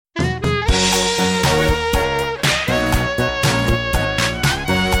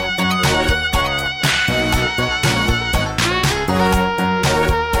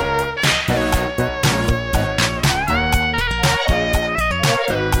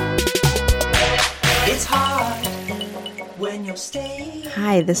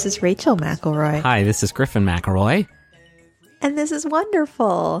Hi, this is Rachel McElroy. Hi, this is Griffin McElroy. And this is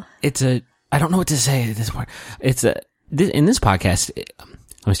wonderful. I don't know what to say at this point. In this podcast,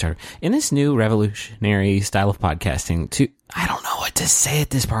 let me start. In this new revolutionary style of podcasting, I don't know what to say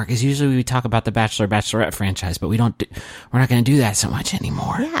at this part, because usually we talk about the Bachelor, Bachelorette franchise, but we're not going to do that so much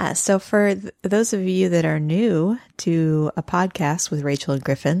anymore. Yeah, so for those of you that are new to a podcast with Rachel and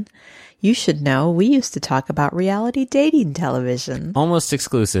Griffin, you should know we used to talk about reality dating television. Almost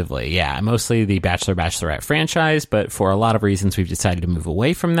exclusively, yeah. Mostly the Bachelor, Bachelorette franchise, but for a lot of reasons we've decided to move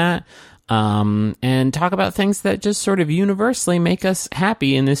away from that. And talk about things that just sort of universally make us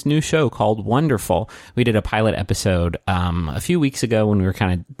happy in this new show called Wonderful. We did a pilot episode a few weeks ago when we were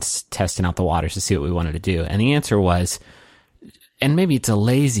kind of testing out the waters to see what we wanted to do. And the answer was, and maybe it's a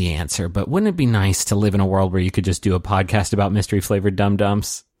lazy answer, but wouldn't it be nice to live in a world where you could just do a podcast about mystery flavored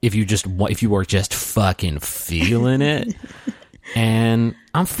dum-dums if you were just fucking feeling it? And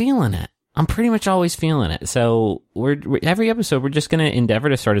I'm feeling it. I'm pretty much always feeling it. So every episode, we're just going to endeavor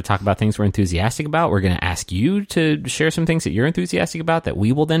to sort of talk about things we're enthusiastic about. We're going to ask you to share some things that you're enthusiastic about that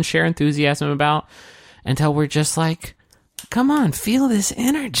we will then share enthusiasm about until we're just like, come on, feel this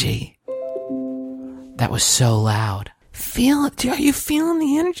energy. That was so loud. Feel it. Are you feeling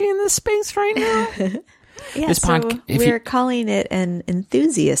the energy in this space right now? Yeah, we're calling it an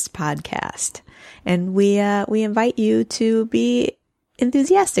enthusiast podcast. And we invite you to be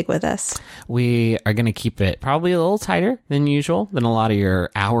enthusiastic with us. We are going to keep it probably a little tighter than usual, than a lot of your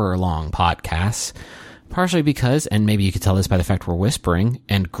hour-long podcasts. Partially because, and maybe you could tell this by the fact we're whispering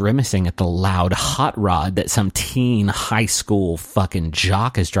and grimacing at the loud hot rod that some teen high school fucking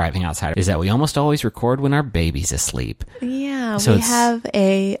jock is driving outside, is that we almost always record when our baby's asleep. Yeah, so we have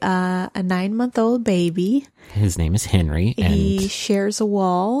a 9-month-old baby. His name is Henry. And he shares a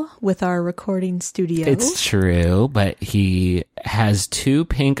wall with our recording studio. It's true, but he has 2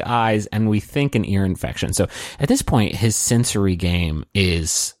 pink eyes and we think an ear infection. So at this point, his sensory game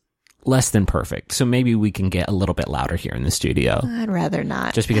is less than perfect. So maybe we can get a little bit louder here in the studio. I'd rather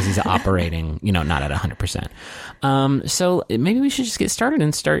not. Just because he's operating, not at 100%. So maybe we should just get started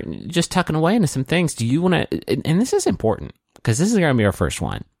and start just tucking away into some things. Do you want to, and this is important because this is going to be our first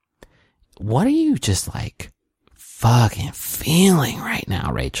one. What are you just like fucking feeling right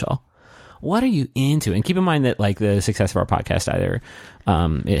now, Rachel? What are you into? And keep in mind that like the success of our podcast either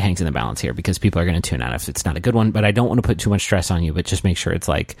it hangs in the balance here because people are going to tune out if it's not a good one. But I don't want to put too much stress on you, but just make sure it's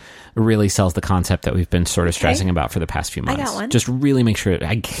like really sells the concept that we've been sort of stressing about for the past few months. I got one. Just really make sure.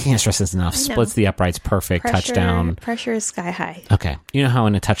 I can't stress this enough. Splits the uprights, perfect. Touchdown. Pressure is sky high. Okay. You know how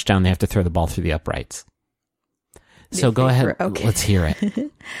in a touchdown they have to throw the ball through the uprights. So go ahead. Okay. Let's hear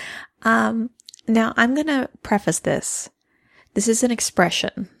it. Now I'm going to preface this. This is an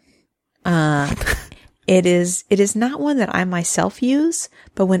expression. It is not one that I myself use,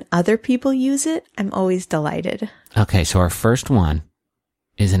 but when other people use it, I'm always delighted. Okay, so our first one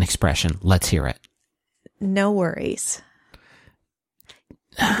is an expression. Let's hear it. No worries.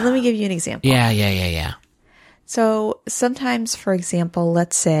 Let me give you an example. Yeah. So sometimes, for example,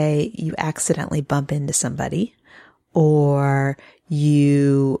 let's say you accidentally bump into somebody or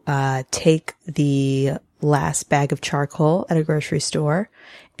you take the last bag of charcoal at a grocery store.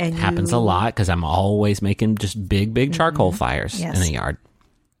 And happens a lot because I'm always making just big charcoal fires in the yard.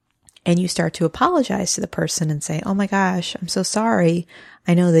 And you start to apologize to the person and say, oh my gosh, I'm so sorry.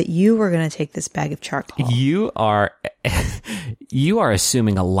 I know that you were going to take this bag of charcoal. You are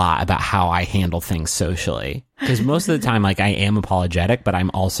assuming a lot about how I handle things socially. Because most of the time, like I am apologetic, but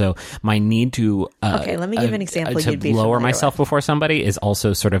I'm also, my need to okay, let me give an example. To lower myself before somebody is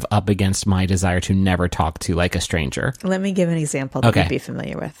also sort of up against my desire to never talk to like a stranger. Let me give an example that you'd be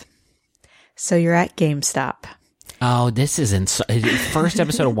familiar with. So you're at GameStop. Oh, this is first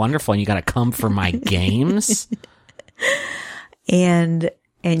episode of Wonderful, and you got to come for my games. And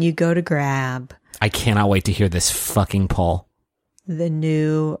you go to grab. I cannot wait to hear this fucking poll. The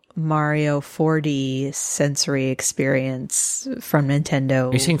new Mario 4D sensory experience from Nintendo.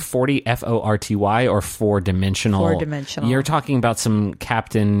 Are you saying 4D FORTY or 4-dimensional? 4-dimensional. You're talking about some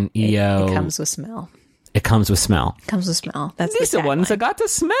Captain EO. It comes with smell. It comes with smell. Comes with smell. That's These the are the ones that got the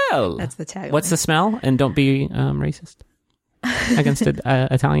smell. That's the tagline. What's the smell? And don't be racist against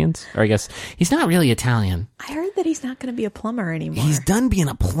Italians. Or I guess he's not really Italian. I heard that he's not going to be a plumber anymore. He's done being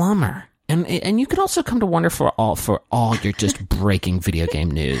a plumber. And you could also come to Wonder for all your just breaking video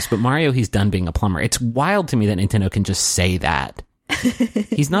game news. But Mario, he's done being a plumber. It's wild to me that Nintendo can just say that.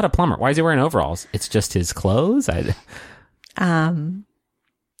 He's not a plumber. Why is he wearing overalls? It's just his clothes.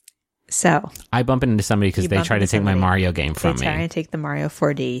 So I bump into somebody because they try to take my Mario game from me. They try to take the Mario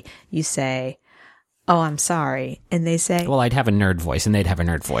 4D. You say, oh, I'm sorry. And they say, Well, I'd have a nerd voice, and they'd have a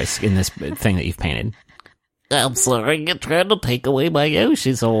nerd voice in this thing that you've painted. I'm sorry, you're trying to take away my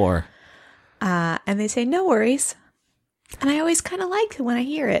Yoshisaur. and they say, no worries. And I always kind of like when I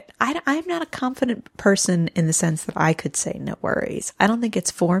hear it. I'm not a confident person in the sense that I could say no worries. I don't think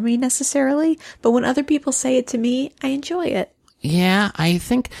it's for me necessarily, but when other people say it to me, I enjoy it. Yeah, I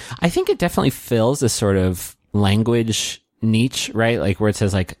think it definitely fills this sort of language niche, right? Like where it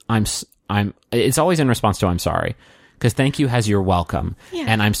says like, it's always in response to I'm sorry. Because thank you has you're welcome. Yeah.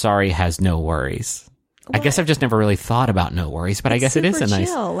 And I'm sorry has no worries. I guess I've just never really thought about no worries, but I guess it is a nice...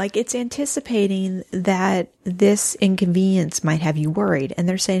 chill. Like it's anticipating that this inconvenience might have you worried. And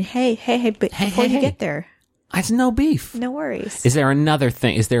they're saying, hey, but before you get there, it's no beef. no worries. Is there another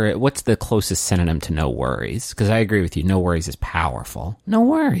thing? What's the closest synonym to no worries? Because I agree with you. No worries is powerful. No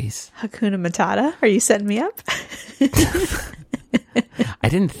worries. Hakuna Matata. Are you setting me up? I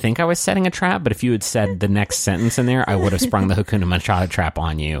didn't think I was setting a trap, but if you had said the next sentence in there, I would have sprung the Hakuna Matata trap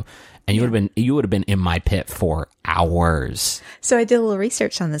on you. And you would have been in my pit for hours. So I did a little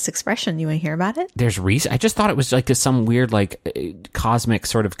research on this expression. You want to hear about it? There's reason. I just thought it was like some weird, cosmic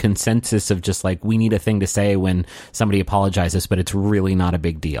sort of consensus of just like, we need a thing to say when somebody apologizes, but it's really not a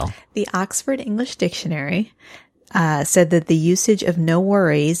big deal. The Oxford English Dictionary said that the usage of no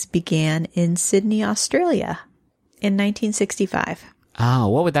worries began in Sydney, Australia in 1965. Oh,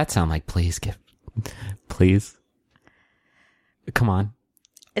 what would that sound like? Please. Come on.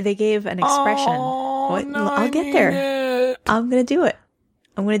 They gave an expression. I'll get there. I'm going to do it.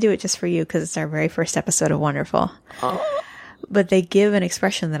 I'm going to do it just for you because it's our very first episode of Wonderful. But they give an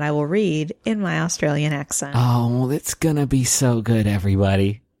expression that I will read in my Australian accent. Oh, it's going to be so good,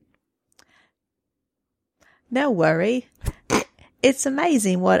 everybody. No worry. It's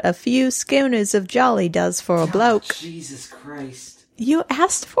amazing what a few schooners of jolly does for a bloke. Jesus Christ. You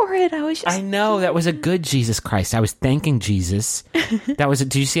asked for it. I know, that was a good Jesus Christ. I was thanking Jesus.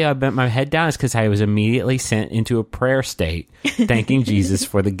 Do you see how I bent my head down? It's because I was immediately sent into a prayer state, thanking Jesus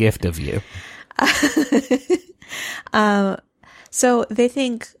for the gift of you. So they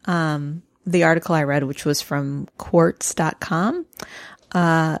think, the article I read, which was from quartz.com,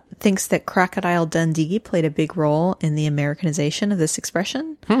 thinks that Crocodile Dundee played a big role in the Americanization of this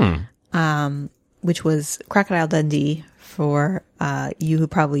expression. Which was Crocodile Dundee, for you who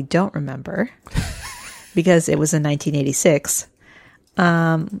probably don't remember, because it was in 1986,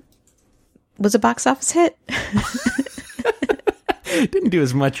 was a box office hit. Didn't do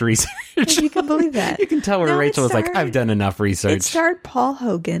as much research. You can believe that. You can tell where Rachel was like, I've done enough research. It starred Paul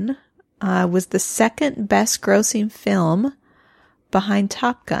Hogan, was the second best grossing film behind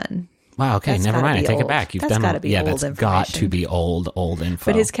Top Gun. Wow, okay, That's never mind. I take old. it back. You've That's done gotta be old that's information. got to be old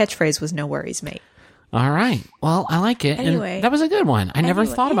info. But his catchphrase was no worries, mate. All right. Well, I like it. Anyway. And that was a good one. I never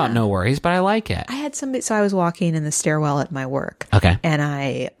thought about no worries, but I like it. I had somebody, so I was walking in the stairwell at my work. Okay. And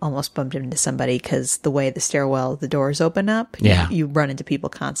I almost bumped into somebody because the way the stairwell, the doors open up, yeah. you run into people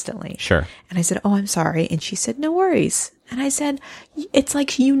constantly. Sure. And I said, oh, I'm sorry. And she said, no worries. And I said, it's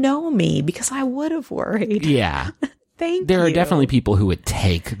like you know me because I would have worried. Yeah. Thank you. There are definitely people who would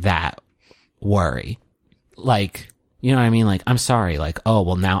take that worry. Like, you know what I mean? Like, I'm sorry. Like, oh,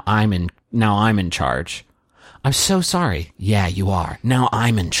 well, now I'm in charge. I'm so sorry. Yeah, you are. Now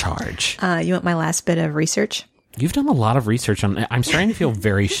I'm in charge. You want my last bit of research? You've done a lot of research on. I'm starting to feel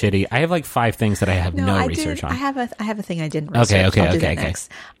very shitty. I have like 5 things that I have no research on. I have a thing I didn't research. Okay. I'll do that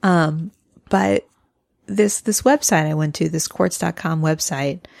next. But this website I went to, this quartz.com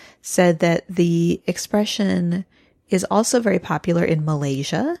website, said that the expression is also very popular in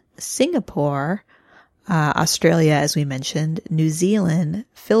Malaysia, Singapore, Australia, as we mentioned, New Zealand,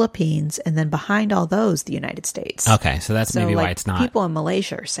 Philippines, and then behind all those, the United States. Okay, so that's maybe why it's not. People in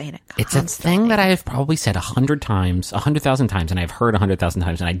Malaysia are saying it constantly. It's a thing that I have probably said 100,000 times, and I've heard 100,000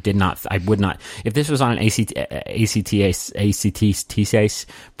 times, and I would not. If this was on an ACT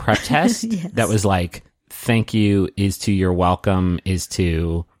prep test, yes. That was like, thank you is to you're welcome is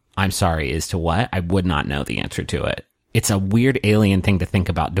to I'm sorry is to what? I would not know the answer to it. It's a weird alien thing to think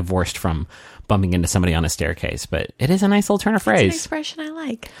about, divorced from bumping into somebody on a staircase, but it is a nice little turn of phrase. It's an expression I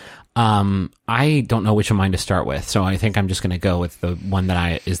like. I don't know which of mine to start with, so I think I'm just going to go with the one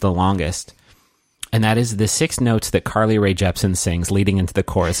that is the longest, and that is the 6 notes that Carly Rae Jepsen sings leading into the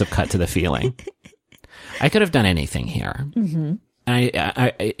chorus of Cut to the Feeling. I could have done anything here. Mm-hmm.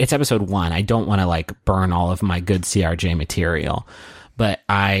 I it's episode 1. I don't want to like burn all of my good CRJ material, but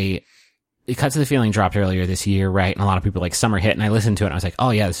It Cut to the Feeling dropped earlier this year, right? And a lot of people like summer hit, and I listened to it and I was like,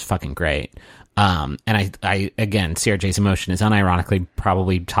 oh yeah, this is fucking great. And I again, CRJ's Emotion is unironically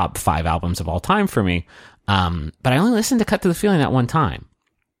probably top 5 albums of all time for me. But I only listened to Cut to the Feeling that one time.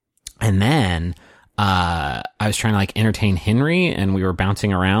 And then I was trying to like entertain Henry, and we were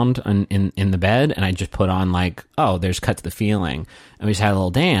bouncing around in the bed, and I just put on like, oh, there's Cut to the Feeling, and we just had a little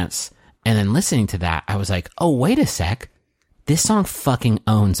dance. And then listening to that, I was like, oh, wait a sec, this song fucking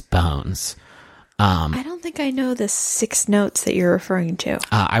owns Bones. I don't think I know the 6 notes that you're referring to.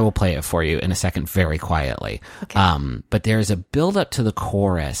 I will play it for you in a second, very quietly. Okay. But there's a build up to the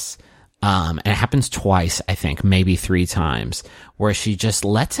chorus. And it happens twice, I think, maybe 3 times, where she just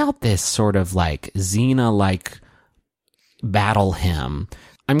lets out this sort of like Xena-like battle hymn.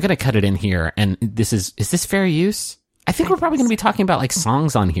 I'm going to cut it in here. And is this fair use? I think we're probably going to be talking about like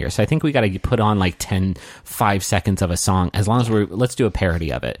songs on here. So I think we got to put on like 5 seconds of a song, as long as let's do a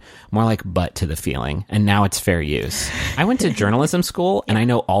parody of it. More like Butt to the Feeling. And now it's fair use. I went to journalism school and I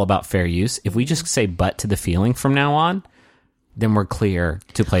know all about fair use. If we just say Butt to the Feeling from now on, then we're clear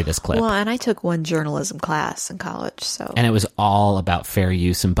to play this clip. Well, and I took one journalism class in college, so. And it was all about fair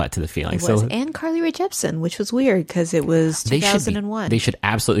use and Butt to the Feeling. It was, and Carly Rae Jepsen, which was weird because it was 2001. They should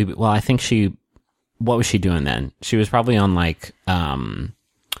absolutely, well, I think what was she doing then? She was probably on like,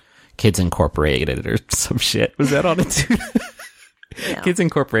 Kids Incorporated or some shit. Was that on it too? Yeah. Kids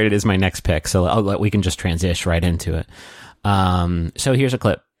Incorporated is my next pick, so we can just transition right into it. So here's a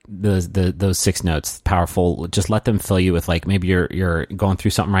clip. Those 6 notes, powerful. Just let them fill you with like, maybe you're going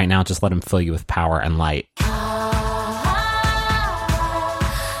through something right now. Just let them fill you with power and light.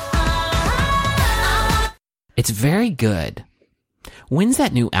 It's very good. When's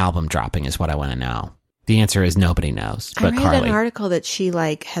that new album dropping is what I want to know. The answer is nobody knows. But I read Carly, an article that she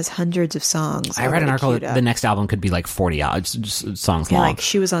like has hundreds of songs. I read an article queued that up. the next album could be like 40 hours, just songs Yeah, long. like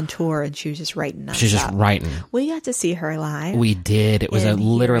she was on tour and she was just writing nonstop. She's just writing. We got to see her live. We did. It was a And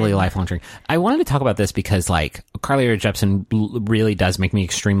literally even- lifelong dream. I wanted to talk about this because, like, Carly Rae Jepsen really does make me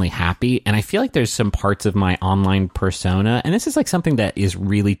extremely happy, and I feel like there's some parts of my online persona, and this is like something that is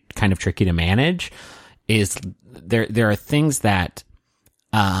really kind of tricky to manage. Is there are things that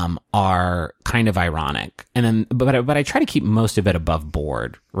are kind of ironic, and then but I try to keep most of it above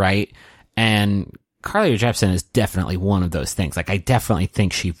board, right? And Carly Rae Jepsen is definitely one of those things. Like, I definitely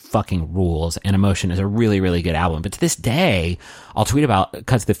think she fucking rules, and Emotion is a really, really good album. But to this day, I'll tweet about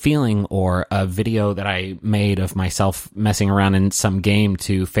Cut to the Feeling or a video that I made of myself messing around in some game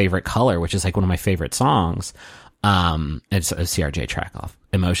to Favorite Color, which is like one of my favorite songs. It's a CRJ track off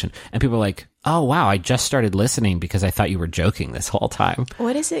Emotion. And people are like, oh wow, I just started listening because I thought you were joking this whole time.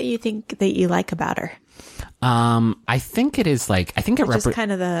 What is it you think that you like about her? I think it is like, I think it Just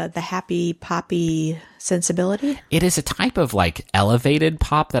kind of the happy poppy sensibility. It is a type of like elevated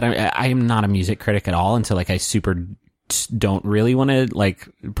pop that I am not a music critic at all. And so like I super don't really want to like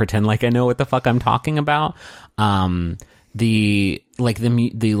pretend like I know what the fuck I'm talking about. The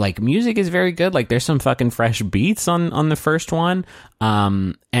music is very good. Like there's some fucking fresh beats on the first one.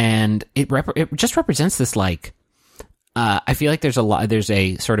 And it just represents this like, I feel like there's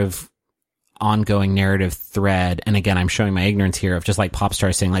a sort of ongoing narrative thread. And again, I'm showing my ignorance here of just like pop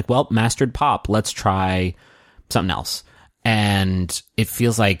stars saying like, well, mastered pop, let's try something else. And it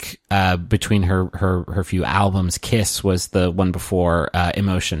feels like, between her few albums, Kiss was the one before,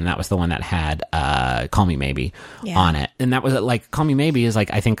 Emotion. That was the one that had, Call Me Maybe on it. And that was like, Call Me Maybe is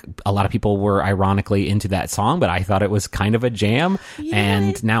like, I think a lot of people were ironically into that song, but I thought it was kind of a jam. Yeah.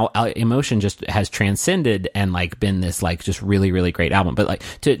 And now Emotion just has transcended and like been this like just really, really great album. But like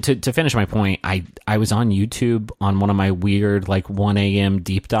to finish my point, I was on YouTube on one of my weird like 1 a.m.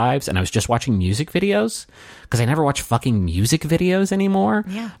 deep dives, and I was just watching music videos because I never watch fucking music videos anymore.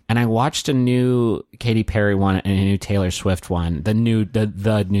 Yeah. And I watched a new Katy Perry one and a new Taylor Swift one, the new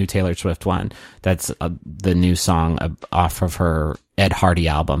Taylor Swift one. That's the new song off of her Ed Hardy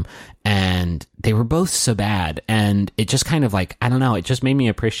album. And they were both so bad. And it just kind of like, I don't know, it just made me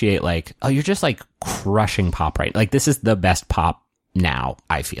appreciate like, oh, you're just like crushing pop, right? Like this is the best pop now,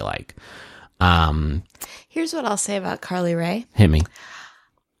 I feel like. Here's what I'll say about Carly Rae. Hit me.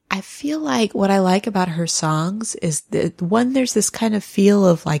 I feel like what I like about her songs is that one, there's this kind of feel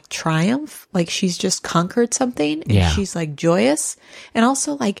of like triumph, like she's just conquered something and she's like joyous. And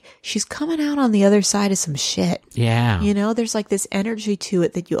also like she's coming out on the other side of some shit. Yeah. You know, there's like this energy to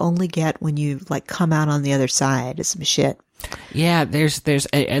it that you only get when you like come out on the other side of some shit. Yeah.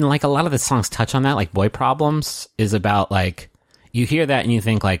 And like a lot of the songs touch on that, like Boy Problems is about like, you hear that and you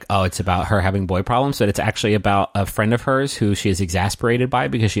think like, oh, it's about her having boy problems, but it's actually about a friend of hers who she is exasperated by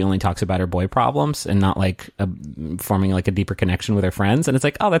because she only talks about her boy problems and not like forming like a deeper connection with her friends. And it's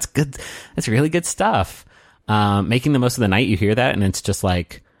like, oh, that's good. That's really good stuff. Making the Most of the Night, you hear that and it's just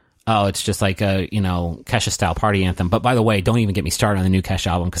like, oh, it's just like a, Kesha style party anthem. But by the way, don't even get me started on the new Kesha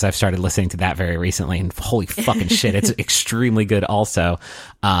album because I've started listening to that very recently and holy fucking shit, it's extremely good also.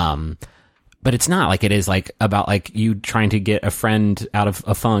 but it's not like it is like about like you trying to get a friend out of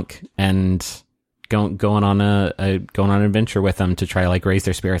a funk and going on an adventure with them to try to like raise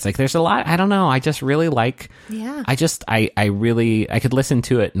their spirits. Like there's a lot. I don't know. I just really like. Yeah. I could listen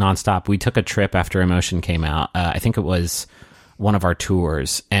to it nonstop. We took a trip after Emotion came out. I think it was one of our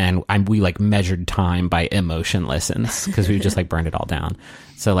tours, and we like measured time by Emotion listens because we just like burned it all down.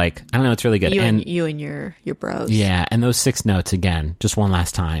 So like I don't know, it's really good. You and your bros. Yeah, and those 6 notes again, just one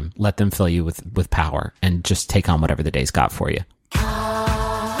last time. Let them fill you with power, and just take on whatever the day's got for you.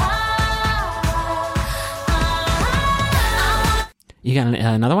 You got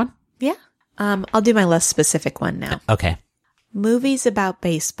another one? Yeah. I'll do my less specific one now. Okay. Movies about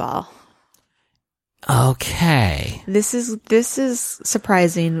baseball. Okay. This is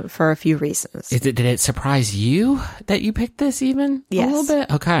surprising for a few reasons. Did it surprise you that you picked this even? Yes. A little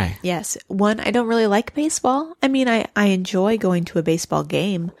bit? Okay. Yes. One, I don't really like baseball. I mean, I enjoy going to a baseball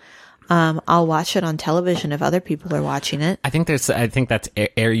game. I'll watch it on television if other people are watching it. I think that's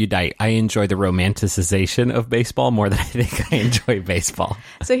erudite. I enjoy the romanticization of baseball more than I think I enjoy baseball.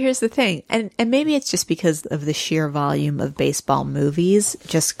 So here's the thing, and maybe it's just because of the sheer volume of baseball movies,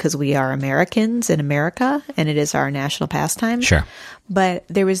 just because we are Americans in America and it is our national pastime. Sure. But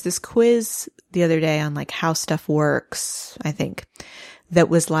there was this quiz the other day on like how stuff works, I think, that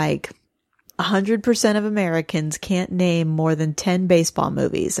was like 100% of Americans can't name more than 10 baseball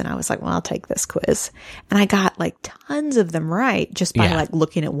movies. And I was like, well, I'll take this quiz. And I got like tons of them right just by like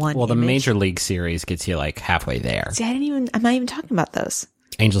looking at one. Well, the image. Major League Series gets you like halfway there. See, I'm not even talking about those.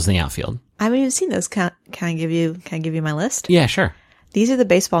 Angels in the Outfield. I haven't even seen those. Can I give you my list? Yeah, sure. These are the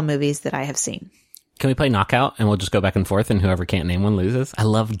baseball movies that I have seen. Can we play knockout and we'll just go back and forth and whoever can't name one loses? I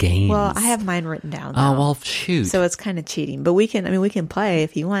love games. Well, I have mine written down. Oh, well, shoot. So it's kind of cheating, but we can play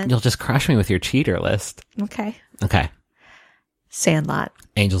if you want. You'll just crush me with your cheater list. Okay. Sandlot.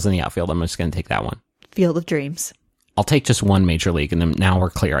 Angels in the Outfield. I'm just going to take that one. Field of Dreams. I'll take just one Major League and then now we're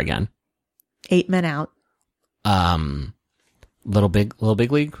clear again. 8 Men Out. Little Big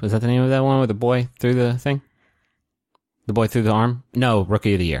League. Was that the name of that one with the boy through the thing? The boy through the arm? No,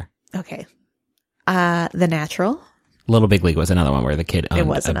 Rookie of the Year. Okay. The Natural. Little Big League was another one where the kid owned it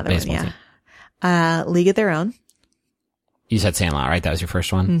was another a one, baseball yeah. team. League of Their Own. You said Sandlot, right? That was your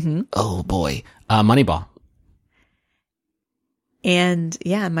first one? Mm-hmm. Oh, boy. Moneyball. And,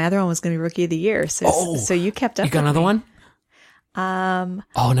 yeah, my other one was going to be Rookie of the Year. So you kept up. You got another one?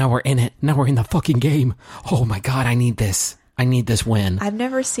 Oh, now we're in it. Now we're in the fucking game. Oh, my God. I need this win. I've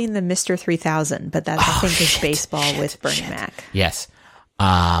never seen the Mr. 3000, but that I think is baseball with Bernie Mac. Yes.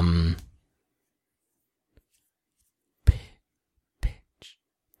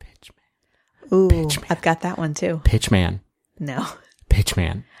 Ooh, Pitchman. I've got that one too. Pitchman. No.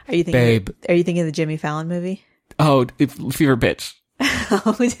 Pitchman. Are you thinking of the Jimmy Fallon movie? Oh, Fever Pitch.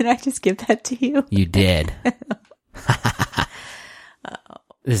 Oh, did I just give that to you? You did.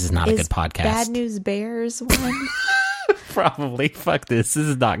 This is not a good podcast. Bad News Bears one? Probably. Fuck this. This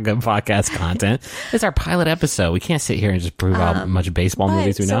is not good podcast content. It's our pilot episode. We can't sit here and just prove how much baseball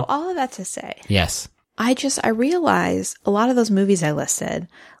movies we know. So all of that to say. Yes. I realize a lot of those movies I listed,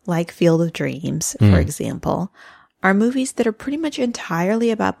 like Field of Dreams, for example, are movies that are pretty much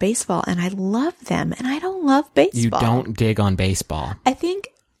entirely about baseball, and I love them, and I don't love baseball. You don't dig on baseball.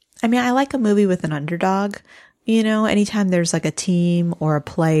 I like a movie with an underdog. You know, anytime there's like a team or a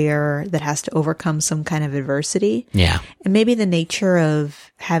player that has to overcome some kind of adversity. Yeah. And maybe the nature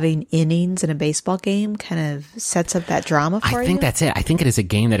of having innings in a baseball game kind of sets up that drama for you. I think that's it. I think it is a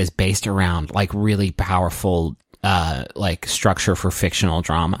game that is based around like really powerful like structure for fictional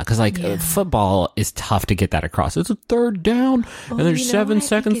drama. Because football is tough to get that across. It's a third down and there's 7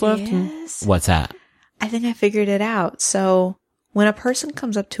 seconds left. What's that? I think I figured it out. So when a person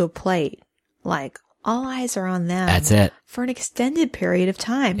comes up to a plate, like all eyes are on them. That's it. For an extended period of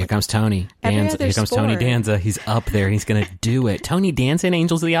time. Here comes Tony Danza. Here comes Tony Danza. He's up there. He's going to do it. Tony Danza in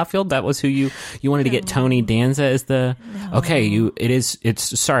Angels of the Outfield. That was who you wanted to get Tony Danza as the, okay.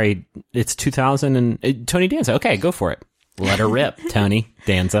 It's 2000 and Tony Danza. Okay, go for it. Let her rip. Tony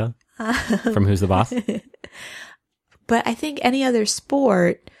Danza from Who's the Boss. But I think any other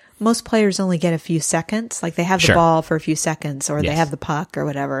sport, most players only get a few seconds. Like they have the ball for a few seconds or they have the puck or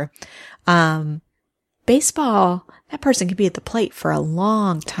whatever. Baseball, that person could be at the plate for a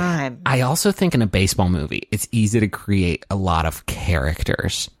long time. I also think in a baseball movie, it's easy to create a lot of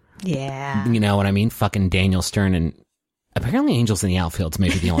characters. Yeah. You know what I mean? Fucking Daniel Stern and apparently Angels in the Outfield's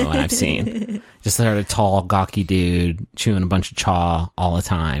maybe the only one I've seen. Just sort of tall, gawky dude chewing a bunch of chaw all the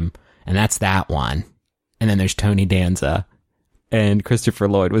time. And that's that one. And then there's Tony Danza and Christopher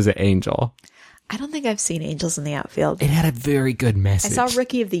Lloyd was an angel. I don't think I've seen Angels in the Outfield. It had a very good I message. saw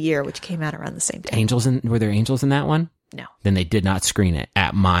Rookie of the Year, which came out around the same time. Were there angels in that one? No. Then they did not screen it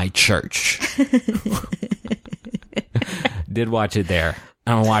at my church. Did watch it there.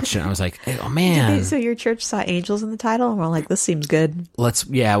 And I watched it and I was like, oh man. So your church saw angels in the title and we're like, this seems good.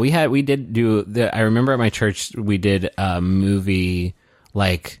 We did do I remember at my church, we did a movie,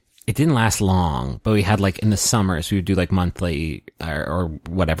 like, it didn't last long, but we had like in the summers, we would do like monthly or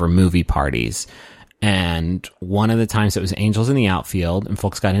whatever movie parties. And one of the times it was Angels in the Outfield and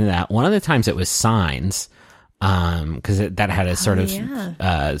folks got into that. One of the times it was Signs. Cause that had a sort of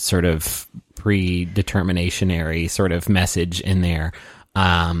predeterminationary sort of message in there.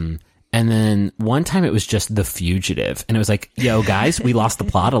 And then one time it was just The Fugitive, and it was like, yo guys, we lost the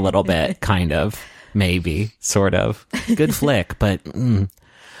plot a little bit, kind of, maybe, sort of. Good flick, but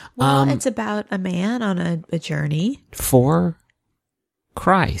well, it's about a man on a journey for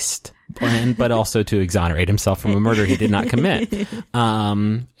Christ, but also to exonerate himself from a murder he did not commit.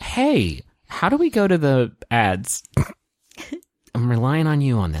 Hey, how do we go to the ads? I'm relying on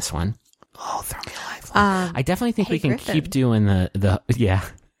you on this one. Oh, throw me a lifeline. I definitely think we can keep doing the yeah.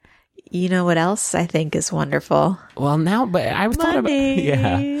 You know what else I think is wonderful? Well, now, but I was thought about,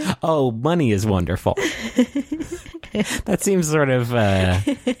 yeah. Oh, money is wonderful. That seems sort of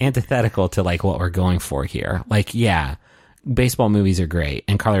antithetical to like what we're going for here. Like, yeah, baseball movies are great,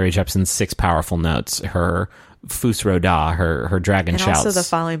 and Carly Rae Jepsen's 6 Powerful Notes, her Fus Roda, her Dragon and Shouts. And also the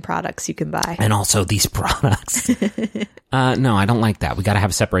following products you can buy. And also these products. No, I don't like that. We got to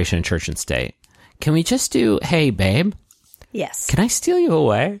have a separation in church and state. Can we just do, hey, babe? Yes. Can I steal you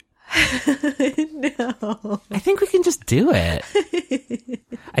away? No. I think we can just do it.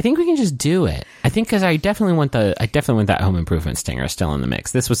 I think because I definitely want that Home Improvement stinger still in the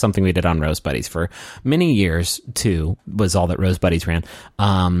mix. This was something we did on Rose Buddies for many years too, was all that Rose Buddies ran.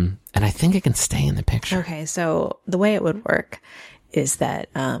 And I think it can stay in the picture. Okay, so the way it would work is that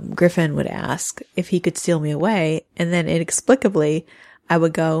Griffin would ask if he could steal me away, and then inexplicably I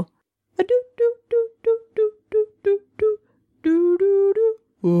would go, do do do do do do do do do do do.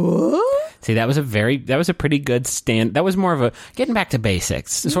 What? See, that was a pretty good stand. That was more of a getting back to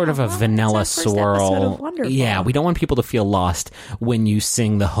basics, sort of a vanilla swirl. Yeah, we don't want people to feel lost when you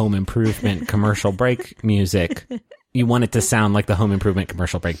sing the Home Improvement commercial break music. You want it to sound like the Home Improvement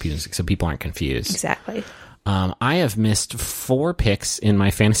commercial break music, so people aren't confused. Exactly. I have missed 4 picks in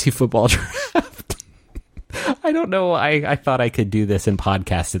my fantasy football draft. I don't know. I thought I could do this in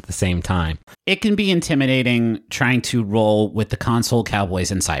podcast at the same time. It can be intimidating trying to roll with the console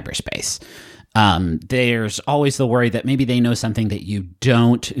cowboys in cyberspace. There's always the worry that maybe they know something that you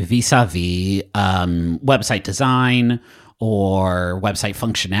don't vis-a-vis website design or website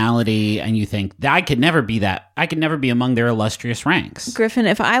functionality, and you think that I could never be that. I could never be among their illustrious ranks. Griffin,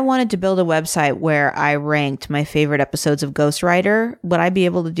 if I wanted to build a website where I ranked my favorite episodes of Ghost Rider, would I be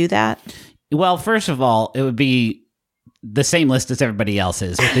able to do that? Well, first of all, it would be the same list as everybody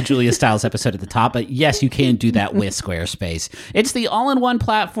else's with the Julia Stiles episode at the top. But yes, you can do that with Squarespace. It's the all-in-one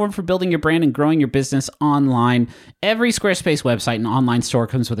platform for building your brand and growing your business online. Every Squarespace website and online store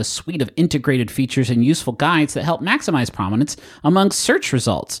comes with a suite of integrated features and useful guides that help maximize prominence among search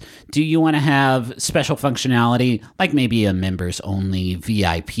results. Do you want to have special functionality, like maybe a members-only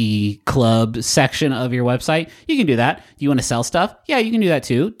VIP club section of your website? You can do that. Do you want to sell stuff? Yeah, you can do that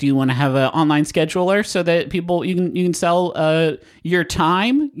too. Do you want to have an online scheduler so that you can sell your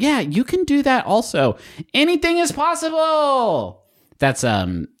time? Yeah, you can do that also. Anything is possible. That's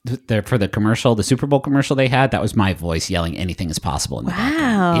for the commercial, the Super Bowl commercial they had. That was my voice yelling anything is possible in the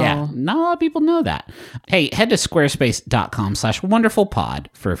background. Yeah, not a lot of people know that. Hey, head to squarespace.com/wonderfulpod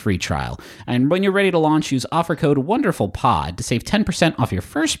for a free trial. And when you're ready to launch, use offer code wonderfulpod to save 10% off your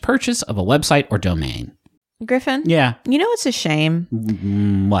first purchase of a website or domain. Griffin? Yeah. You know what's a shame?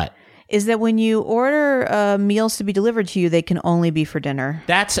 What? Is that when you order meals to be delivered to you, they can only be for dinner.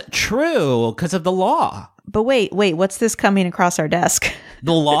 That's true because of the law. But wait, what's this coming across our desk?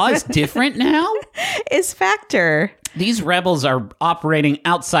 The law is different now? It's Factor. These rebels are operating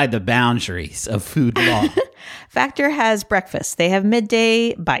outside the boundaries of food law. Factor has breakfast. They have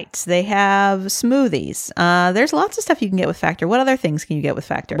midday bites. They have smoothies. There's lots of stuff you can get with Factor. What other things can you get with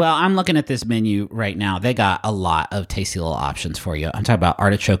Factor? Well, I'm looking at this menu right now. They got a lot of tasty little options for you. I'm talking about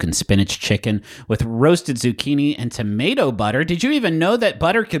artichoke and spinach chicken with roasted zucchini and tomato butter. Did you even know that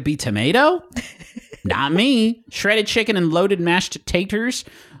butter could be tomato? Not me. Shredded chicken and loaded mashed taters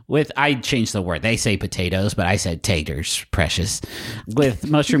with, I changed the word. They say potatoes, but I said taters, precious. With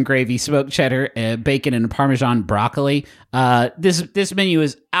mushroom gravy, smoked cheddar, bacon, and Parmesan broccoli. This menu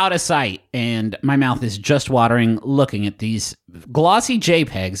is out of sight, and my mouth is just watering looking at these glossy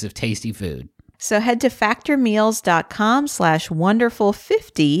JPEGs of tasty food. So head to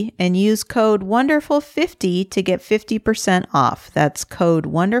factormeals.com/wonderful50 and use code wonderful50 to get 50% off. That's code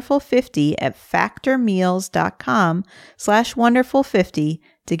wonderful50 at factormeals.com/wonderful50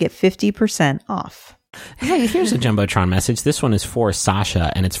 to get 50% off. Hey, here's a Jumbotron message. This one is for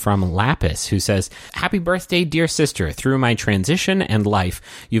Sasha, and it's from Lapis, who says, "Happy birthday, dear sister. Through my transition and life,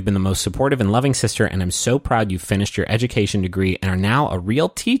 you've been the most supportive and loving sister, and I'm so proud you finished your education degree and are now a real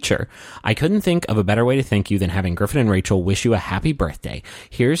teacher. I couldn't think of a better way to thank you than having Griffin and Rachel wish you a happy birthday.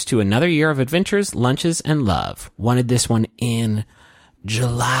 Here's to another year of adventures, lunches, and love." Wanted this one in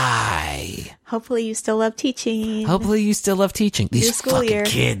July. Hopefully you still love teaching. Hopefully you still love teaching. These New school fucking year.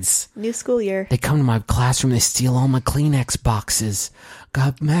 kids. New school year. They come to my classroom, they steal all my Kleenex boxes.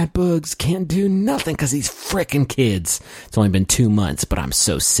 Got mad bugs, can't do nothing because these frickin' kids. It's only been 2 months, but I'm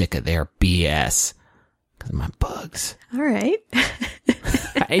so sick of their BS. Because of my bugs. All right.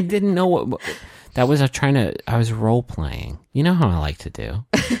 I didn't know what that was. I was role playing. You know how I like to do.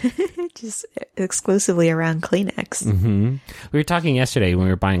 Just exclusively around Kleenex. Mm-hmm. We were talking yesterday when we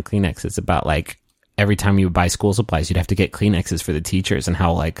were buying Kleenex. It's about like every time you would buy school supplies, you'd have to get Kleenexes for the teachers, and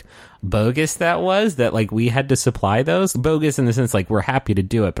how like bogus that was, that like we had to supply those. Bogus in the sense like we're happy to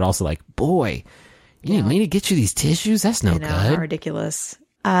do it, but also like, boy, you need me to get you these tissues? That's no I know, good. how ridiculous.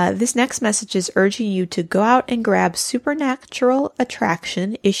 This next message is urging you to go out and grab Supernatural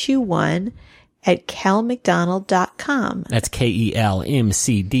Attraction Issue 1 at kelmcdonald.com. That's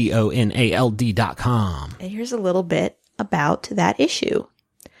KELMCDONALD.com. And here's a little bit about that issue.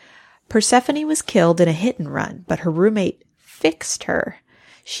 Persephone was killed in a hit and run, but her roommate fixed her.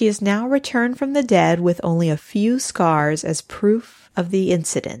 She is now returned from the dead with only a few scars as proof of the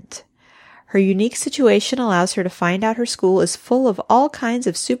incident. Her unique situation allows her to find out her school is full of all kinds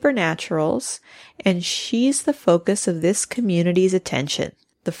of supernaturals, and she's the focus of this community's attention.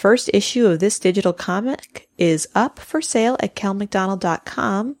 The first issue of this digital comic is up for sale at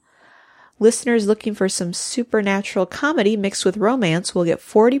kelmcdonald.com. Listeners looking for some supernatural comedy mixed with romance will get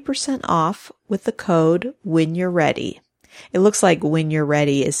 40% off with the code When You're Ready. It looks like When You're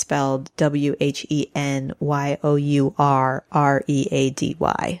Ready is spelled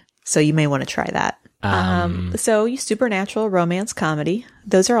WhenYourReady. So you may want to try that. So you supernatural romance comedy.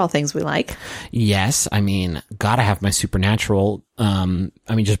 Those are all things we like. Yes. I mean, gotta have my supernatural.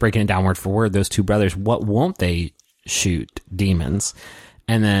 Just breaking it down word for word, those two brothers, what won't they shoot? Demons.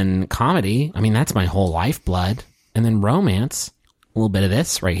 And then comedy, I mean, that's my whole lifeblood. And then romance, a little bit of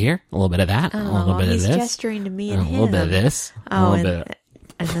this right here, a little bit of that, a little bit of this. He's gesturing to me and a little bit of this. Oh, and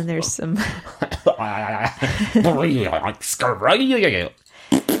then there's some...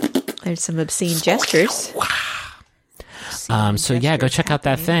 There's some obscene gestures. So yeah, go check out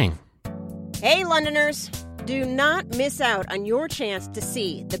that thing. Hey, Londoners! Do not miss out on your chance to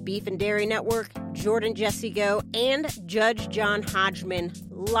see the Beef and Dairy Network, Jordan Jesse Go, and Judge John Hodgman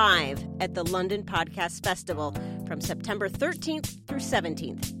live at the London Podcast Festival from September 13th through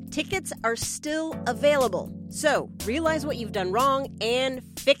 17th. Tickets are still available, so realize what you've done wrong and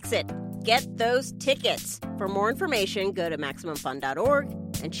fix it. Get those tickets. For more information, go to MaximumFun.org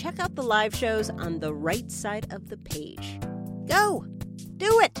and check out the live shows on the right side of the page. Go!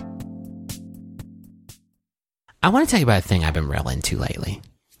 Do it! I want to tell you about a thing I've been real into lately.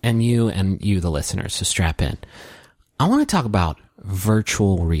 And you, the listeners, so strap in. I want to talk about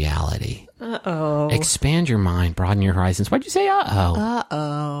virtual reality. Uh-oh. Expand your mind, broaden your horizons. Why'd you say uh-oh?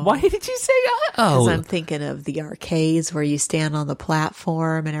 Uh-oh. Why did you say uh-oh? Because I'm thinking of the arcades where you stand on the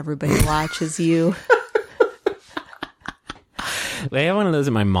platform and everybody watches you. They have one of those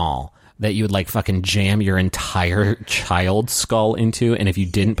in my mall that you would like fucking jam your entire child skull into. And if you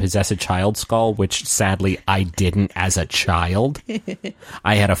didn't possess a child skull, which sadly I didn't as a child,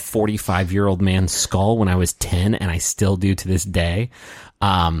 I had a 45-year-old man's skull when I was 10 and I still do to this day.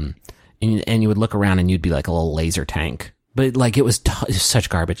 And you would look around and you'd be like a little laser tank. But like it was such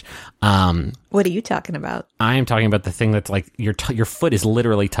garbage. What are you talking about? I am talking about the thing that's like your foot is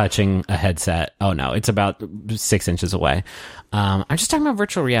literally touching a headset. Oh no, it's about 6 inches away. I'm just talking about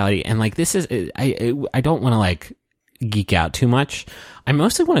virtual reality, and like this is I don't want to like geek out too much. I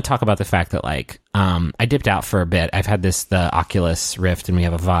mostly want to talk about the fact that like I dipped out for a bit. I've had the Oculus Rift, and we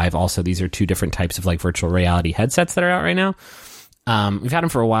have a Vive. Also, these are two different types of like virtual reality headsets that are out right now. We've had them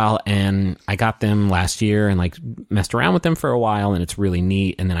for a while, and I got them last year and like messed around with them for a while, and it's really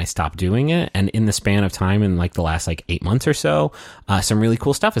neat. And then I stopped doing it. And in the span of time, in like the last like 8 months or so, some really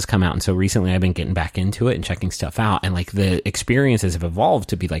cool stuff has come out. And so recently I've been getting back into it and checking stuff out. And like the experiences have evolved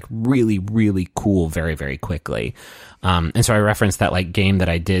to be like really, really cool very, very quickly. And so I referenced that like game that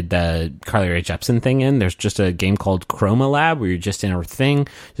I did the Carly Rae Jepsen thing in. There's just a game called Chroma Lab where you're just in a thing,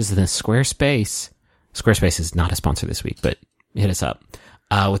 just in a Squarespace. Squarespace is not a sponsor this week, but hit us up,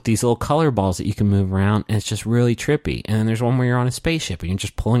 with these little color balls that you can move around, and it's just really trippy. And then there's one where you're on a spaceship and you're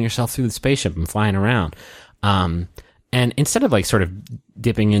just pulling yourself through the spaceship and flying around. And instead of like sort of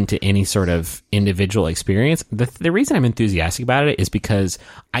dipping into any sort of individual experience, the reason I'm enthusiastic about it is because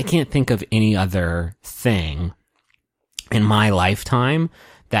I can't think of any other thing in my lifetime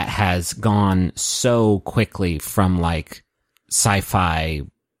that has gone so quickly from like sci-fi,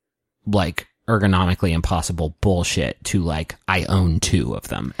 like ergonomically impossible bullshit to like I own 2 of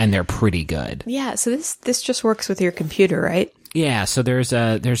them and they're pretty good. Yeah, so this just works with your computer, right? Yeah, so there's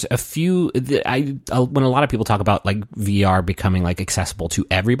a few when a lot of people talk about like VR becoming like accessible to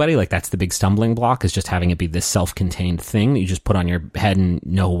everybody, like that's the big stumbling block, is just having it be this self-contained thing that you just put on your head and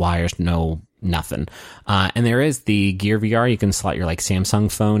no wires, no nothing. And there is the Gear VR. You can slot your like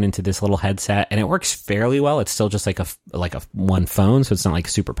Samsung phone into this little headset and it works fairly well. It's still just like a one phone, so it's not like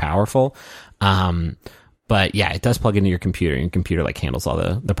super powerful. But yeah, it does plug into your computer, and your computer like handles all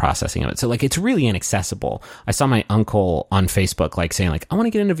the processing of it. So like it's really inaccessible. I saw my uncle on Facebook like saying like, I want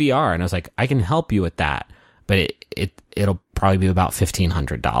to get into VR, and I was like, I can help you with that, but it'll probably be about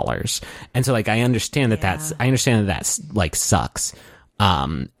 $1,500. And so like I understand that that's like sucks.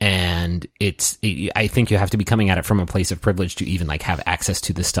 And I think you have to be coming at it from a place of privilege to even like have access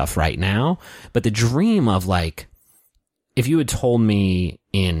to this stuff right now. But the dream of like, if you had told me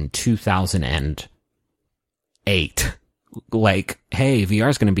in 2008, like, hey, VR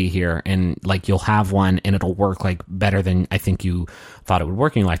is going to be here and like you'll have one and it'll work like better than I think you thought it would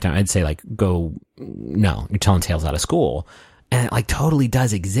work in your lifetime, I'd say like, no, you're telling tales out of school. And it like totally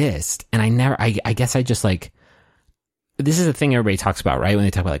does exist. And I guess I just like, this is the thing everybody talks about, right? When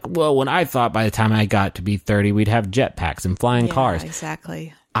they talk about like, well, when I thought by the time I got to be 30, we'd have jetpacks and flying cars.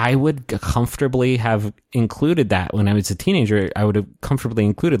 Exactly. I would comfortably have included that when I was a teenager. I would have comfortably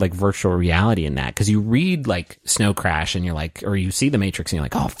included like virtual reality in that, because you read like Snow Crash and you're like, or you see The Matrix and you're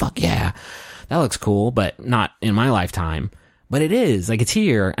like, oh, fuck yeah, that looks cool, but not in my lifetime. But it is, like, it's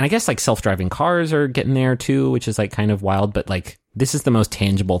here. And I guess like self-driving cars are getting there too, which is like kind of wild, but like this is the most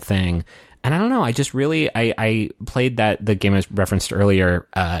tangible thing. And I don't know, I just really, I played the game I referenced earlier.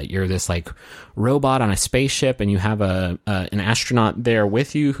 You're this like robot on a spaceship and you have an astronaut there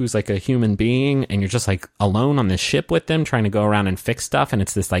with you who's like a human being, and you're just like alone on this ship with them trying to go around and fix stuff. And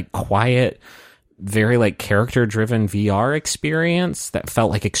it's this like quiet, very like character driven VR experience that felt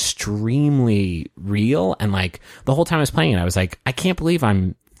like extremely real. And like the whole time I was playing it, I was like, I can't believe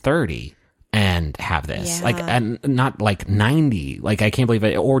I'm 30. And have this, like, and not like 90, like I can't believe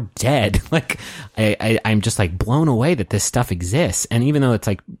it, or dead. Like I'm just like blown away that this stuff exists. And even though it's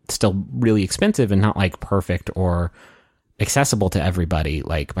like still really expensive and not like perfect or accessible to everybody,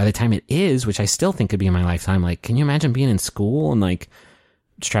 like by the time it is, which I still think could be in my lifetime, like, can you imagine being in school and like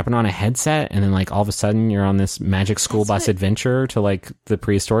strapping on a headset and then like all of a sudden you're on this magic school bus adventure to like the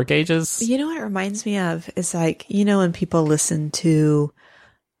prehistoric ages? You know what it reminds me of is like, you know, when people listen to,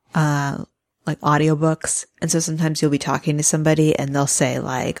 like audiobooks. And so sometimes you'll be talking to somebody and they'll say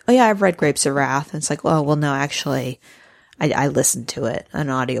like, oh yeah, I've read Grapes of Wrath. And it's like, oh, well, no, actually I listened to it,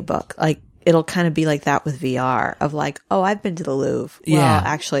 an audiobook. Like it'll kind of be like that with VR of like, oh, I've been to the Louvre. Well,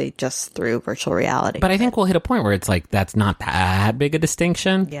 actually just through virtual reality. But I think we'll hit a point where it's like, that's not that big a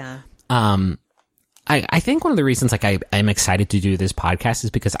distinction. Yeah. I think one of the reasons like I'm excited to do this podcast is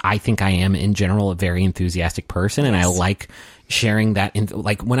because I think I am in general a very enthusiastic person, and I like sharing that.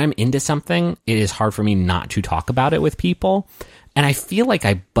 Like when I'm into something, it is hard for me not to talk about it with people. And I feel like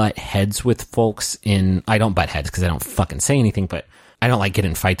I butt heads with folks I don't butt heads because I don't fucking say anything, but I don't like get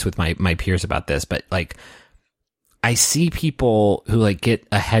in fights with my peers about this. But like I see people who like get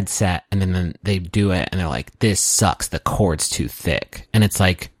a headset and then they do it and they're like, this sucks, the cord's too thick. And it's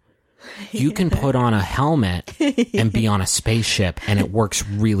like, you can put on a helmet and be on a spaceship and it works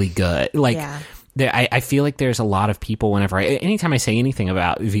really good. Like, I feel like there's a lot of people anytime I say anything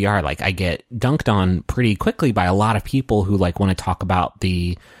about VR, like I get dunked on pretty quickly by a lot of people who like want to talk about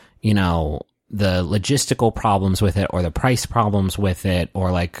the, you know, the logistical problems with it or the price problems with it,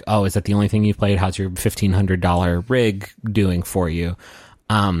 or like, oh, is that the only thing you've played? How's your $1,500 rig doing for you?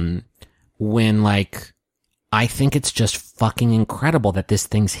 When like, I think it's just fucking incredible that this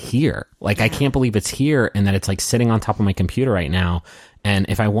thing's here. Like, I can't believe it's here and that it's like sitting on top of my computer right now. And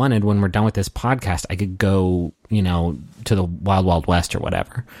if I wanted, when we're done with this podcast, I could go, you know, to the Wild Wild West or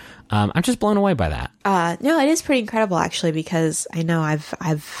whatever. I'm just blown away by that. No, it is pretty incredible actually, because I know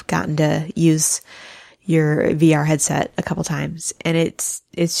I've gotten to use your VR headset a couple times, and it's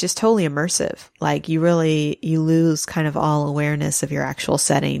just totally immersive. Like, you lose kind of all awareness of your actual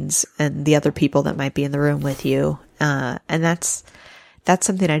settings and the other people that might be in the room with you. And that's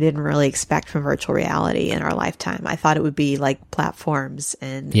something I didn't really expect from virtual reality in our lifetime. I thought it would be like platforms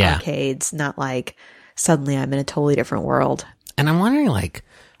and arcades, not like suddenly I'm in a totally different world. And I'm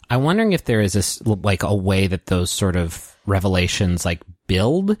wondering if there is this, like, a way that those sort of revelations like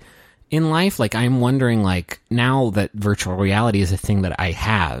build in life. Like, I'm wondering, like, now that virtual reality is a thing that I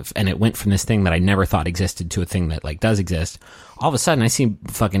have, and it went from this thing that I never thought existed to a thing that, like, does exist. All of a sudden, I see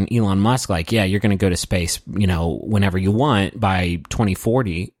fucking Elon Musk, like, yeah, you're going to go to space, you know, whenever you want by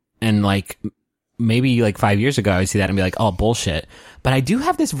 2040. And, like, maybe, like, 5 years ago, I would see that and be like, oh, bullshit. But I do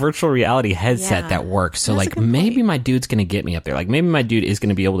have this virtual reality headset that works. So, like, maybe my dude's going to get me up there. Like, maybe my dude is going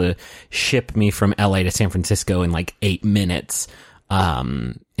to be able to ship me from LA to San Francisco in, like, 8 minutes.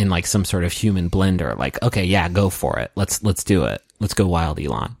 In like some sort of human blender. Like, okay, yeah, go for it. Let's do it. Let's go wild,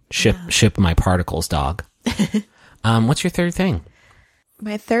 Elon. Ship my particles, dog. What's your third thing?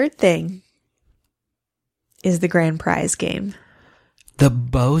 My third thing is the grand prize game. The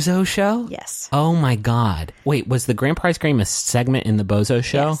Bozo Show? Yes. Oh my God. Wait, was the grand prize game a segment in the Bozo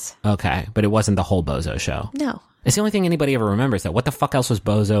Show? Yes. Okay, but it wasn't the whole Bozo Show. No. It's the only thing anybody ever remembers, though. What the fuck else was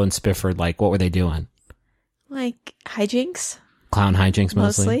Bozo and Spifford like? What were they doing? Like hijinks? Clown hijinks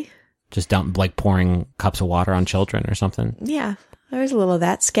mostly? Just like pouring cups of water on children or something? Yeah, there was a little of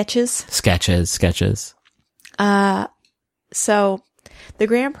that. Sketches. So the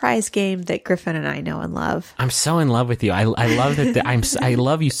grand prize game that Griffin and I know and love. I'm so in love with you. I love that. I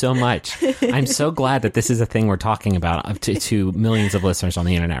love you so much. I'm so glad that this is a thing we're talking about to millions of listeners on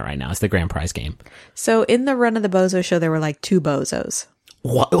the internet right now. It's the grand prize game. So in the run of the Bozo Show, there were like 2 Bozos.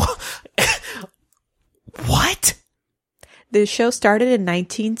 What? What? The show started in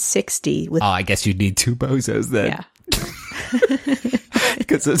 1960 with... Oh, I guess you'd need 2 Bozos then. Yeah.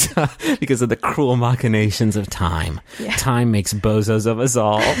 because of the cruel machinations of time. Yeah. Time makes bozos of us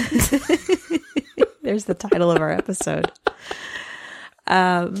all. There's the title of our episode.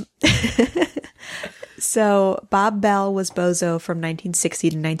 So Bob Bell was Bozo from 1960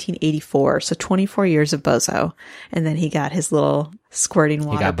 to 1984. So 24 years of Bozo. And then he got his little squirting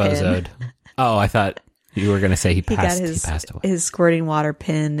water He got pin. bozoed. Oh, I thought you were going to say he passed away. His squirting water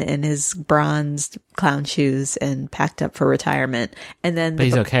pin and his bronzed clown shoes and packed up for retirement. And then, but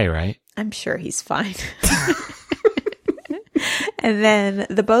he's okay, right? I'm sure he's fine. And then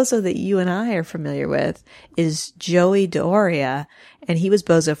the Bozo that you and I are familiar with is Joey Doria, and he was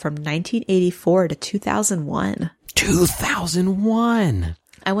Bozo from 1984 to 2001. 2001.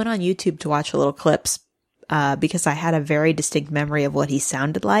 I went on YouTube to watch little clips. Because I had a very distinct memory of what he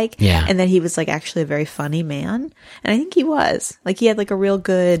sounded like. Yeah. And that he was like actually a very funny man. And I think he was. Like he had like a real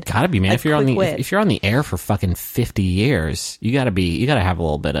good... Gotta be, man. If you're on the air for fucking 50 years, you gotta have a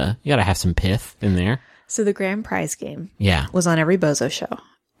little bit of, you gotta have some pith in there. So the grand prize game Yeah. was on every Bozo show.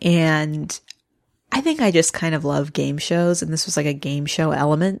 And I think I just kind of love game shows. And this was like a game show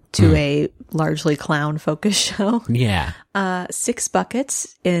element to a largely clown focused show. Yeah. 6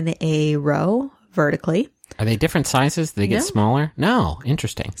 buckets in a row vertically. Are they different sizes? Do they get No. smaller? No.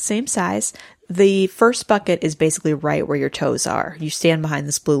 Interesting. Same size. The first bucket is basically right where your toes are. You stand behind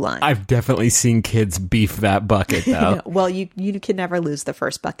this blue line. I've definitely seen kids beef that bucket, though. Well, you can never lose the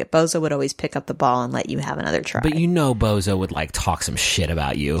first bucket. Bozo would always pick up the ball and let you have another try. But you know Bozo would, like, talk some shit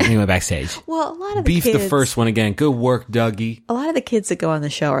about you when he went backstage. Well, a lot of Beef the kids, the first one again. Good work, Dougie. A lot of the kids that go on the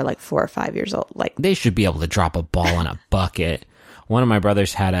show are like 4 or 5 years old. Like, They should be able to drop a ball in a bucket. One of my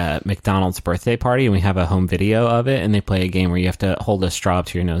brothers had a McDonald's birthday party, and we have a home video of it, and they play a game where you have to hold a straw up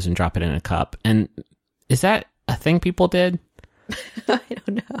to your nose and drop it in a cup. And is that a thing people did? I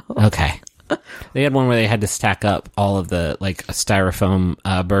don't know. Okay. They had one where they had to stack up all of the, like, styrofoam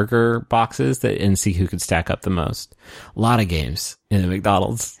burger boxes and see who could stack up the most. A lot of games in the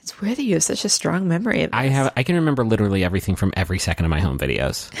McDonald's. It's weird that you have such a strong memory of this. I can remember literally everything from every second of my home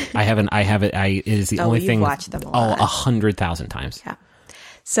videos. It is the only you've thing. watched them a lot. 100,000 times. Yeah.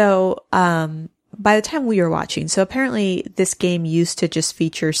 So, by the time we were watching, so apparently this game used to just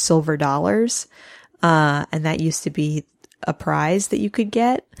feature silver dollars, and that used to be a prize that you could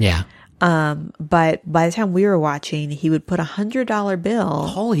get. Yeah. But by the time we were watching, he would put $100 bill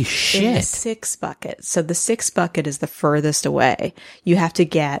Holy in the shit. 6 bucket. So the 6 bucket is the furthest away. You have to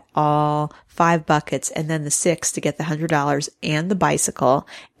get all 5 buckets and then the 6 to get the $100 and the bicycle.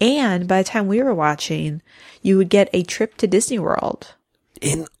 And by the time we were watching, you would get a trip to Disney World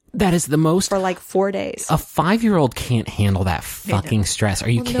That is the most. for like 4 days. A 5-year-old can't handle that fucking stress. Are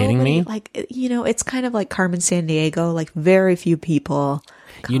you kidding me? Like, it's kind of like Carmen Sandiego, like very few people.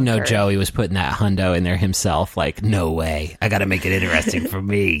 You know, conquered. Joey was putting that hundo in there himself. Like, no way. I got to make it interesting for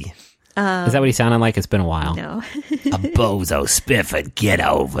me. Is that what he sounded like? It's been a while. No. A bozo Spifford, get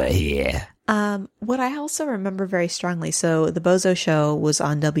over here. What I also remember very strongly, so the Bozo Show was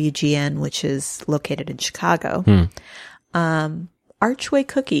on WGN, which is located in Chicago. Archway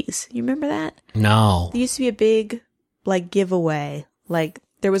Cookies. You remember that? No. There used to be a big, like, giveaway. Like,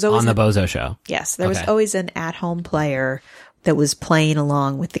 there was always On the Bozo Show. yes, there was Okay. always an at-home player that was playing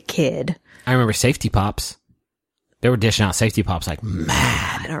along with the kid. I remember Safety Pops. They were dishing out Safety Pops like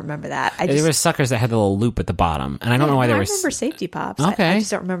mad. I don't remember that. I There just were suckers that had the little loop at the bottom. And I don't know why I there remember was. Safety Pops. Okay. I just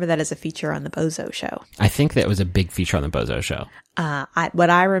don't remember that as a feature on the Bozo Show. I think that was a big feature on the Bozo Show.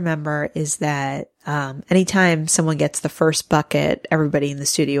 What I remember is that anytime someone gets the first bucket, everybody in the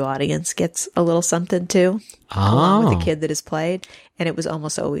studio audience gets a little something too, along with the kid that has played. And it was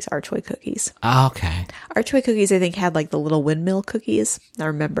almost always Archway Cookies. Okay. Archway Cookies, I think, had like the little windmill cookies. I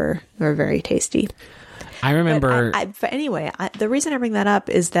remember they were very tasty. I remember. But anyway, the reason I bring that up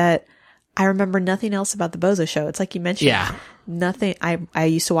is that I remember nothing else about the Bozo Show. It's like you mentioned. Yeah. Nothing. I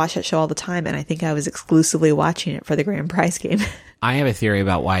used to watch that show all the time, and I think I was exclusively watching it for the grand prize game. I have a theory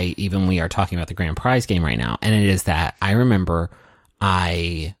about why even we are talking about the grand prize game right now. And it is that I remember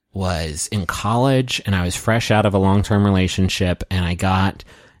I was in college and I was fresh out of a long-term relationship and I got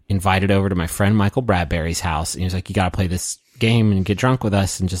invited over to my friend Michael Bradbury's house. And he was like, you got to play this game and get drunk with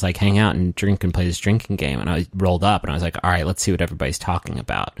us and just like hang out and drink and play this drinking game. And I rolled up and I was like, all right, let's see what everybody's talking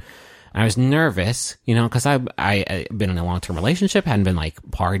about. And I was nervous, because I'd been in a long-term relationship, hadn't been like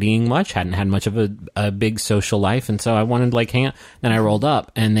partying much, hadn't had much of a big social life. And so I wanted to like hang out. Then I rolled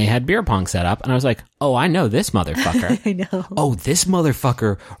up and they had beer pong set up and I was like, oh, I know this motherfucker. I know. Oh, this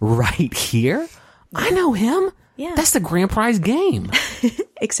motherfucker right here? I know him. Yeah. That's the grand prize game.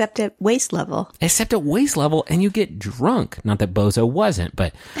 Except at waist level. Except at waist level and you get drunk. Not that Bozo wasn't,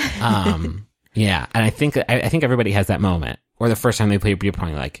 but yeah. And I think everybody has that moment. Or the first time they play beer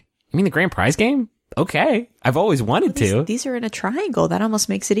pong, like, you mean the grand prize game? Okay. I've always wanted to. These are in a triangle. That almost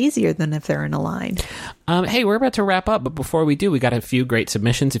makes it easier than if they're in a line. Hey, we're about to wrap up, but before we do, we got a few great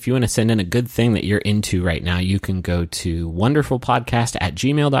submissions. If you want to send in a good thing that you're into right now, you can go to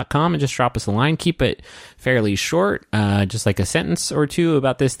wonderfulpodcast@gmail.com and just drop us a line. Keep it fairly short, just like a sentence or two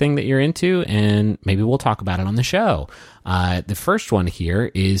about this thing that you're into, and maybe we'll talk about it on the show. The first one here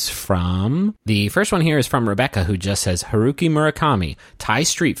is from Rebecca, who just says, Haruki Murakami, Thai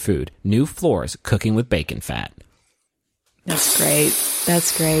street food, new floors, cooking with bacon fat. That's great.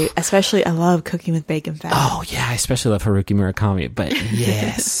 That's great. Especially, I love cooking with bacon fat. Oh, yeah, I especially love Haruki Murakami, but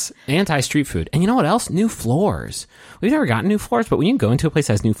yes. Anti-street food. And you know what else? New floors. We've never gotten new floors, but when you go into a place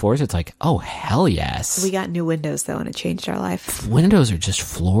that has new floors, it's like, oh, hell yes. We got new windows, though, and it changed our life. Windows are just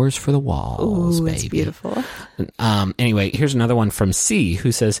floors for the walls, Ooh, baby. it's beautiful. Anyway, here's another one from C,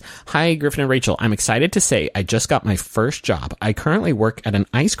 who says, Hi, Griffin and Rachel. I'm excited to say I just got my first job. I currently work at an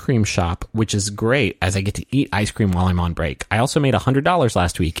ice cream shop, which is great as I get to eat ice cream while I'm on break. I also made $100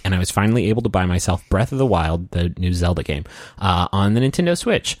 last week, and I was finally able to buy myself Breath of the Wild, the new Zelda game, on the Nintendo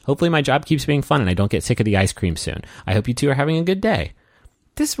Switch. Hopefully my job keeps being fun and I don't get sick of the ice cream soon. I hope you two are having a good day.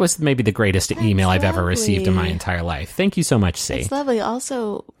 This was maybe the greatest email I've ever received in my entire life. Thank you so much, C. It's lovely.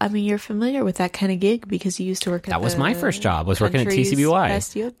 Also, I mean, you're familiar with that kind of gig because you used to work at That was my first job, was working at country's best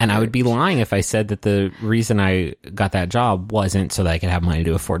TCBY. yogurt. And I would be lying if I said that the reason I got that job wasn't so that I could have money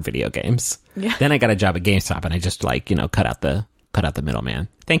to afford video games. Yeah. Then I got a job at GameStop and I just cut out the middleman.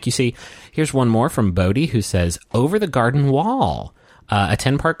 Thank you, C. Here's one more from Bodie, who says, Over the Garden Wall. A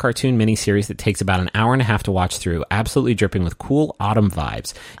 10-part cartoon miniseries that takes about an hour and a half to watch through, absolutely dripping with cool autumn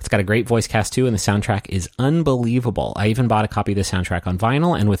vibes. It's got a great voice cast too, and the soundtrack is unbelievable. I even bought a copy of the soundtrack on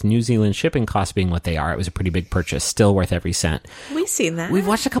vinyl, and with New Zealand shipping costs being what they are, it was a pretty big purchase, still worth every cent. We've seen that. We've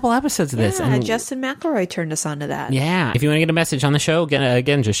watched a couple episodes of this. Yeah, And Justin McElroy turned us on to that. yeah. If you want to get a message on the show,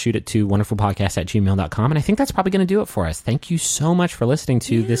 again, just shoot it to wonderfulpodcast@gmail.com. And I think that's probably going to do it for us. Thank you so much for listening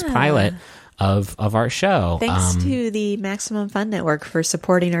to this pilot of our show. Thanks to the Maximum Fun Network for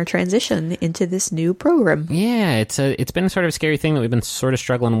supporting our transition into this new program. Yeah, it's been sort of a scary thing that we've been sort of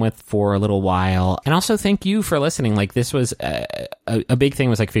struggling with for a little while. And also thank you for listening. Like this was a big thing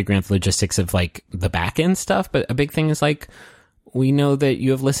was like figuring out the logistics of like the back end stuff, but a big thing is like we know that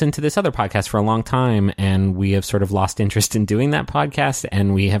you have listened to this other podcast for a long time, and we have sort of lost interest in doing that podcast,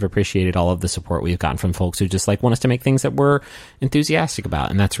 and we have appreciated all of the support we've gotten from folks who just like want us to make things that we're enthusiastic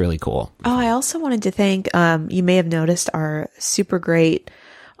about, and that's really cool. Oh, I also wanted to thank, you may have noticed our super great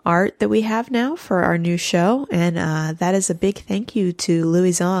art that we have now for our new show, and that is a big thank you to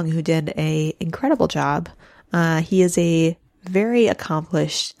Louis Zong, who did a incredible job. He is a very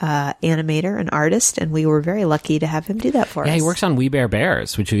accomplished animator and artist, and we were very lucky to have him do that for us. Yeah, he works on We Bare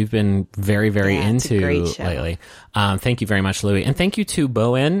Bears, which we've been very, very into lately. Thank you very much, Louis. And thank you to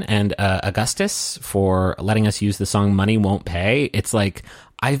Bowen and Augustus for letting us use the song Money Won't Pay. It's like,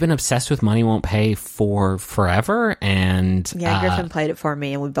 I've been obsessed with Money Won't Pay for forever, and yeah, Griffin played it for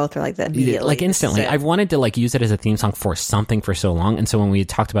me, and we both were like that immediately. Like instantly. I've wanted to like use it as a theme song for something for so long, and so when we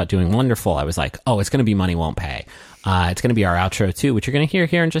talked about doing Wonderful, I was like, oh, it's going to be Money Won't Pay. It's going to be our outro too, which you're going to hear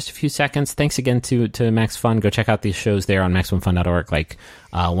here in just a few seconds. Thanks again to Max Fun. Go check out these shows there on MaximumFun.org, like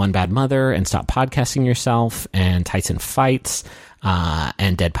One Bad Mother and Stop Podcasting Yourself and Tyson Fights.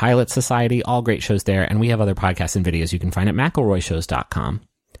 And Dead Pilot Society, all great shows there. And we have other podcasts and videos you can find at McElroyShows.com.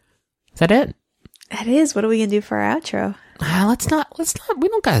 Is that it? That is. What are we going to do for our outro? Let's not, we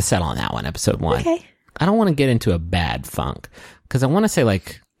don't got to settle on that one, episode 1. Okay. I don't want to get into a bad funk because I want to say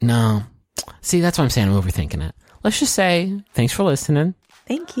like, no. See, that's what I'm saying. I'm overthinking it. Let's just say thanks for listening.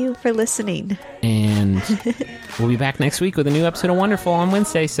 Thank you for listening. And we'll be back next week with a new episode of Wonderful on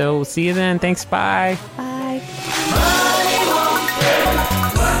Wednesday. So see you then. Thanks. Bye. Bye.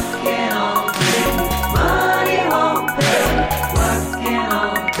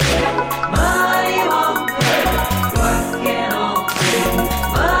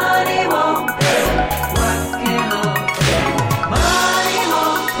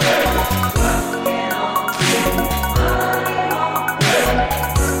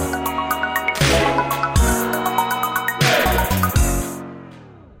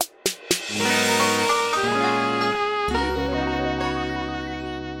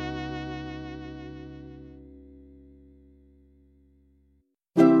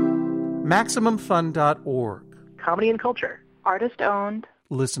 MaximumFun.org. Comedy and culture. Artist owned.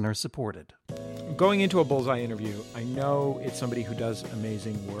 Listener supported. Going into a Bullseye interview, I know it's somebody who does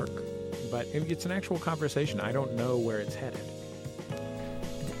amazing work, but if it's an actual conversation, I don't know where it's headed.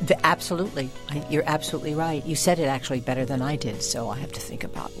 Absolutely. You're absolutely right. You said it actually better than I did, so I have to think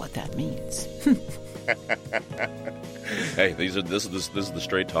about what that means. Hey, this is the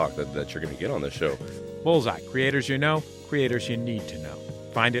straight talk that you're going to get on this show. Bullseye, creators you know, creators you need to know.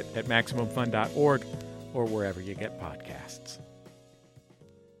 Find it at MaximumFun.org or wherever you get podcasts.